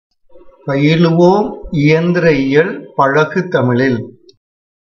பயிலுவோம் இயந்திர இயல் பழகு தமிழில்.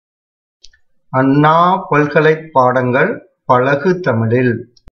 அண்ணா பல்கலைப் பாடங்கள் பழகு தமிழில்.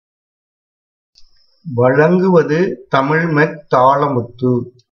 வழங்குவது தமிழ்மெக்-தாளமுத்து.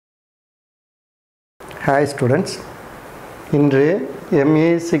 Hi students, இன்று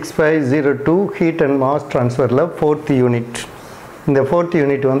ME6502 Heat and Mass Transferல 4th unit. இந்த 4th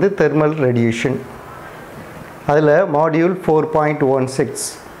யூனிட் வந்து தெர்மல் ரேடியேஷன். அதில் மாடியூல் 4.16.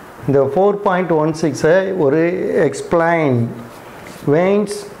 இந்த 4.16 ஒரு எக்ஸ்பிளைன்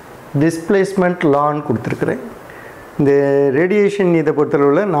வெயின்ஸ் டிஸ்பிளேஸ்மெண்ட் லான்னு கொடுத்துருக்குறேன். இந்த ரேடியேஷன் இதை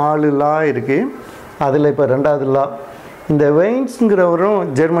பொறுத்தளவில் 4 லா இருக்குது. அதில் இப்போ 2வது லா. இந்த வெயின்ஸுங்கிறவரும்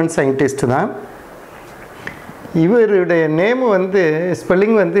ஜெர்மன் சயின்டிஸ்ட் தான். இவருடைய நேமு வந்து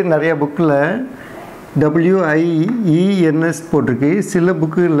ஸ்பெல்லிங் வந்து நிறையா புக்கில் WIENS போட்டிருக்கு, சில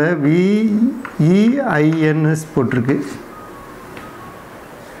புக்கில் VEINS போட்டிருக்கு.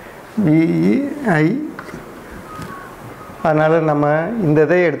 VEI. அதனால் நம்ம இந்த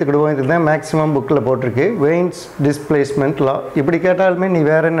இதை எடுத்துக்கிடுவோம். இதுதான் மேக்ஸிமம் புக்கில் போட்டிருக்கு. வெயின்ஸ் டிஸ்பிளேஸ்மெண்ட் லா. இப்படி கேட்டாலுமே நீ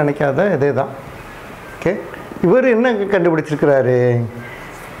வேறன்னு நினைக்காத, இதே தான். ஓகே, இவர் என்ன கண்டுபிடிச்சிருக்கிறாரு?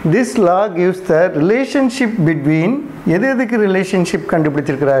 This law gives the relationship between எதுக்கு ரிலேஷன்ஷிப்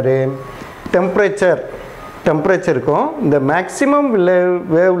கண்டுபிடிச்சிருக்கிறாரு? டெம்பரேச்சருக்கும் இந்த maximum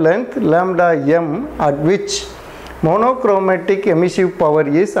wave length lambda m at which monochromatic emissive power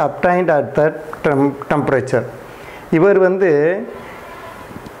is obtained at that temperature. இவர் வந்து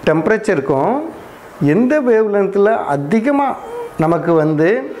டெம்பரேச்சருக்கும் எந்த வேவ் லென்த்தில் அதிகமாக நமக்கு வந்து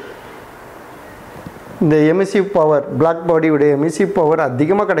இந்த emissive power, black பாடியுடைய emissive power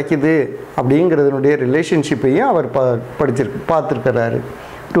அதிகமாக கிடைக்கிது அப்படிங்கிறதுனுடைய ரிலேஷன்ஷிப்பையும் அவர் பார்த்துருக்கிறாரு.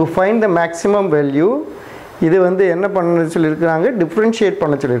 To find the maximum value இது வந்து என்ன பண்ண சொல்லியிருக்கிறாங்க? டிஃப்ரென்ஷியேட்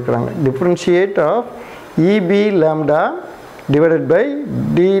பண்ண சொல்லியிருக்கிறாங்க. Differentiate of EB lambda divided by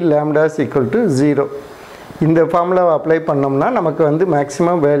D lambda is equal to 0. இந்த ஃபார்முலாவை அப்ளை பண்ணோம்னா நமக்கு வந்து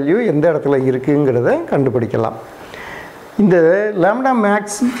மேக்ஸிமம் வேல்யூ எந்த இடத்துல இருக்குங்கிறத கண்டுபிடிக்கலாம். இந்த லாம்டா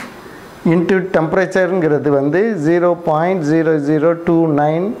மேக்ஸ் இன்ட்டு டெம்பரேச்சருங்கிறது வந்து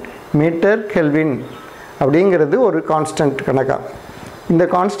 0.0029 மீட்டர் கெல்வின் அப்படிங்கிறது ஒரு கான்ஸ்டன்ட் கணக்காக. இந்த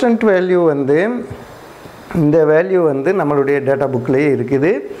கான்ஸ்டன்ட் வேல்யூ வந்து இந்த வேல்யூ வந்து நம்மளுடைய டேட்டா புக்லேயே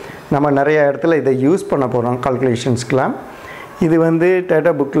இருக்குது. நம்ம நிறைய இடத்துல இதை யூஸ் பண்ண போகிறோம் கால்குலேஷன்ஸ்க்கெலாம். இது வந்து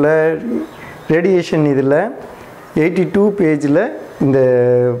டேட்டா புக்கில் ரேடியேஷன் இதில் 82 பேஜில் இந்த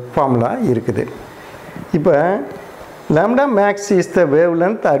ஃபார்முலா இருக்குது. இப்போ lambda max is the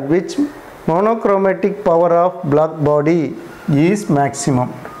wavelength at which monochromatic power of black body is maximum.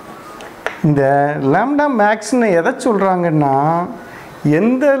 இந்த lambda maxன்னு எதை சொல்கிறாங்கன்னா,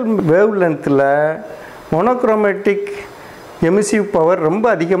 எந்த வேவ் லென்த்தில் மோனோக்ரோமேட்டிக் எமிசிவ் பவர் ரொம்ப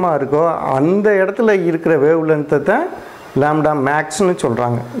அதிகமாக இருக்கோ அந்த இடத்துல இருக்கிற வேவ் லென்த்தை தான் லாம்டா மேக்ஸ்னு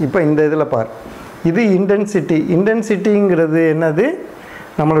சொல்கிறாங்க. இப்போ இந்த இதில் பார், இது இன்டென்சிட்டிங்கிறது என்னது?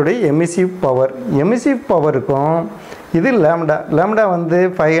 நம்மளுடைய எமிசிவ் பவருக்கும் இது லாம்டா வந்து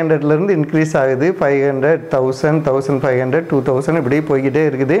 500லேருந்து இன்க்ரீஸ் ஆகுது. 500, 1000, 1500, 2000 இப்படி போய்கிட்டே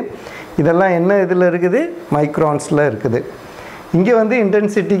இருக்குது. இதெல்லாம் என்ன இதில் இருக்குது? மைக்ரான்ஸில் இருக்குது. இங்கே வந்து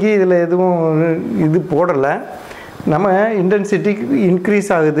இன்டென்சிட்டிக்கு இதில் எதுவும் இது போடலை. நம்ம இன்டென்சிட்டிக்கு இன்க்ரீஸ்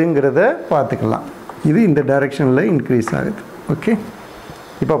ஆகுதுங்கிறத பார்த்துக்கலாம். இது இந்த டைரெக்ஷனில் இன்க்ரீஸ் ஆகுது. ஓகே,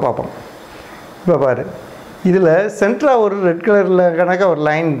 இப்போ பார்ப்போம். இப்போ பாரு, இதில் சென்டராக ஒரு ரெட் கலரில் கணக்காக ஒரு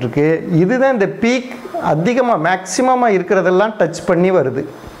லைன் இருக்குது. இதுதான் இந்த பீக் அதிகமாக மேக்ஸிமமாக இருக்கிறதெல்லாம் டச் பண்ணி வருது.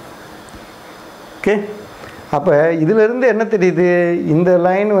 ஓகே, அப்போ இதிலிருந்து என்ன தெரியுது? இந்த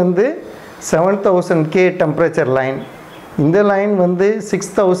லைன் வந்து 7000 K டெம்பரேச்சர் லைன், இந்த லைன் வந்து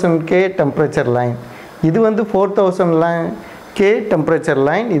 6000 K டெம்பரேச்சர் லைன், இது வந்து 4000 K டெம்பரேச்சர்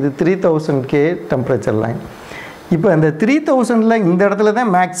லைன், இது 3000 K டெம்பரேச்சர் லைன். இப்போ இந்த 3000ல் இந்த இடத்துல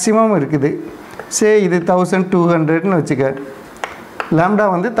தான் மேக்ஸிமம் இருக்குது. இது 1200ன்னு வச்சுக்க. லாம்டா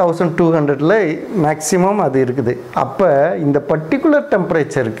வந்து 1200ல் மேக்ஸிமம் அது இருக்குது. அப்போ இந்த பர்டிகுலர்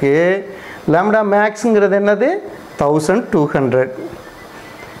டெம்பரேச்சருக்கு லாம்டா மேக்ஸுங்கிறது என்னது? 1200.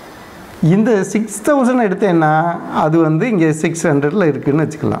 இந்த 6000 எடுத்தேன்னா அது வந்து இங்கே 600ல் இருக்குதுன்னு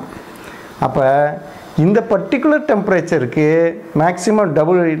வச்சுக்கலாம். அப்போ இந்த பர்டிகுலர் டெம்பரேச்சருக்கு மேக்ஸிமம்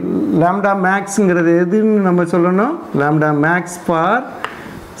டபுள் லாம்டா மேக்ஸுங்கிறது எதுன்னு நம்ம சொல்லணும்? Lambda maths for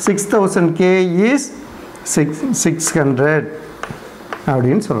 6000 K is 600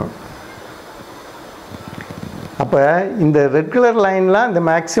 அப்படின்னு சொல்லணும். அப்போ இந்த ரெட் கலர் லைன்லாம் இந்த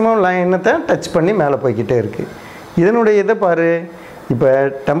மேக்ஸிமம் லைனை தான் டச் பண்ணி மேலே போய்கிட்டே இருக்குது. இதனுடைய இதை பாரு, இப்போ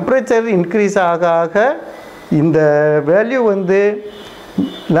டெம்பரேச்சர் இன்க்ரீஸ் ஆக ஆக இந்த வேல்யூ வந்து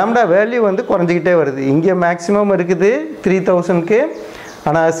லாம்டா வேல்யூ வந்து குறைஞ்சிக்கிட்டே வருது. இங்கே மேக்ஸிமம் இருக்குது 3000 K,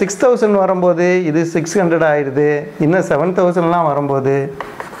 ஆனால் 6000 வரும்போது இது 600 ஆயிடுது. இன்னும் 7000லாம் வரும்போது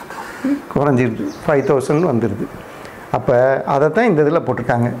குறைஞ்சிடுது, 5000 வந்துடுது. அப்போ அதை தான் இந்த இதில்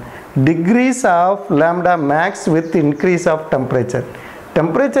போட்டிருக்காங்க. Degrees of lambda maths with increase of temperature.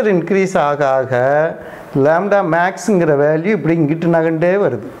 Temperature increase ஆக ஆக லேம்டா மேக்ஸுங்கிற வேல்யூ இப்படி இங்கிட்டு நகண்டே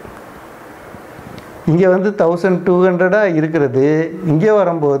வருது. இங்கே வந்து 1200 இருக்கிறது, இங்கே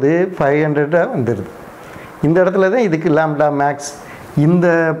வரும்போது 500 வந்துடுது. இந்த இடத்துல தான் இதுக்கு லேம்டா மேக்ஸ், இந்த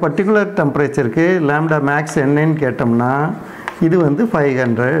பர்டிகுலர் டெம்பரேச்சருக்கு லேம்டா மேக்ஸ் என்னன்னு கேட்டோம்னா இது வந்து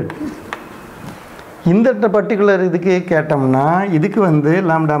 500. இந்த பர்டிகுலர் இதுக்கு கேட்டோம்னா இதுக்கு வந்து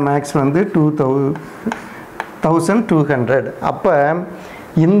லேம்டா மேக்ஸ் வந்து 1200. அப்போ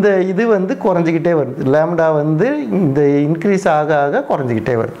இந்த இது வந்து குறைஞ்சிக்கிட்டே வருது. லேம்டா வந்து இந்த இன்க்ரீஸ் ஆக ஆக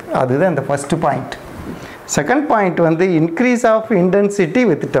குறைஞ்சிக்கிட்டே வருது. அதுதான் இந்த ஃபஸ்ட்டு பாயிண்ட். செகண்ட் பாயிண்ட் வந்து increase of intensity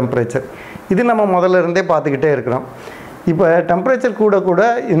with temperature. இது நம்ம முதல்ல இருந்தே பார்த்துக்கிட்டே இருக்கிறோம். இப்போ டெம்பரேச்சர் கூட கூட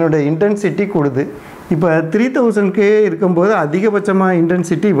என்னுடைய இன்டென்சிட்டி கூடுது. இப்போ 3000 இருக்கும்போது அதிகபட்சமாக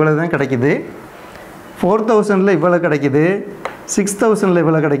இன்டென்சிட்டி இவ்வளோ தான் கிடைக்கிது. 4000 இவ்வளோ கிடைக்கிது, 6000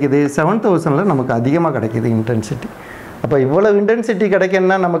 இவ்வளோ கிடைக்கிது, 7000 நமக்கு அதிகமாக கிடைக்கிது இன்டென்சிட்டி. அப்போ இவ்வளோ இன்டென்சிட்டி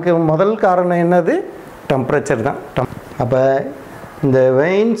கிடைக்கணும்னா நமக்கு முதல் காரணம் என்னது? டெம்பரேச்சர் தான். அப்போ இந்த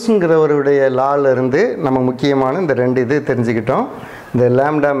வெயின்ஸுங்கிறவருடைய லாவிலிருந்து நம்ம முக்கியமான இந்த 2 இது தெரிஞ்சுக்கிட்டோம். இந்த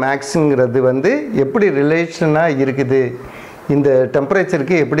லேம்டா மேக்ஸுங்கிறது வந்து எப்படி ரிலேஷனாக இருக்குது, இந்த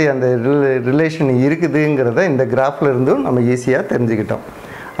டெம்பரேச்சருக்கு எப்படி அந்த ரிலேஷன் இருக்குதுங்கிறத இந்த கிராஃபில் இருந்தும் நம்ம ஈஸியாக தெரிஞ்சுக்கிட்டோம்.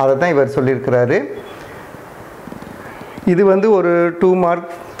 அதை தான் இவர் சொல்லியிருக்கிறாரு. இது வந்து ஒரு 2 மார்க்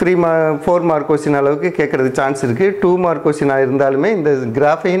 3 மார்க் 4 மார்க் கொஸ்டின் அளவுக்கு கேட்குறது சான்ஸ் இருக்குது. 2 மார்க் கொஸ்டினாக இருந்தாலுமே இந்த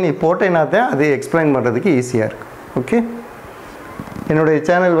கிராஃபையும் நீ போட்டேன்னா தான் அது எக்ஸ்பிளைன் பண்ணுறதுக்கு ஈஸியாக இருக்கும். ஓகே, என்னுடைய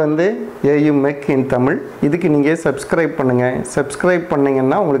சேனல் வந்து AUmech-in-tamil. இதுக்கு நீங்கள் சப்ஸ்கிரைப் பண்ணுங்கள். சப்ஸ்கிரைப்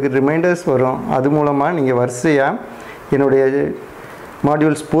பண்ணிங்கன்னா உங்களுக்கு ரிமைண்டர்ஸ் வரும். அது மூலமாக நீங்கள் வரிசையாக என்னுடைய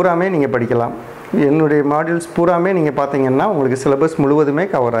மாடியூல்ஸ் பூராமே நீங்கள் படிக்கலாம். என்னுடைய மாடியூல்ஸ் பூராமே நீங்கள் பார்த்தீங்கன்னா உங்களுக்கு சிலபஸ் முழுவதுமே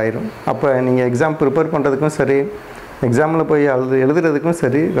கவர் ஆயிரும். அப்போ நீங்கள் எக்ஸாம் ப்ரிப்பேர் பண்ணுறதுக்கும் சரி, எக்ஸாமில் போய் எழுதுறதுக்கும்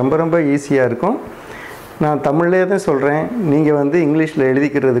சரி ரொம்ப ரொம்ப ஈஸியாக இருக்கும். நான் தமிழ்லேயே தான் சொல்கிறேன். நீங்கள் வந்து இங்கிலீஷில்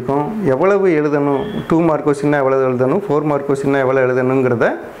எழுதிக்கிறதுக்கும் எவ்வளவு எழுதணும், 2 மார்க் கொஸ்டின்னா எவ்வளோ எழுதணும், 4 மார்க் கொஸ்டின்னா எவ்வளோ எழுதணுங்கிறத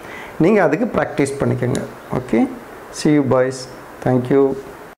நீங்கள் அதுக்கு ப்ராக்டிஸ் பண்ணிக்கோங்க. Okay, see you boys. Thank you.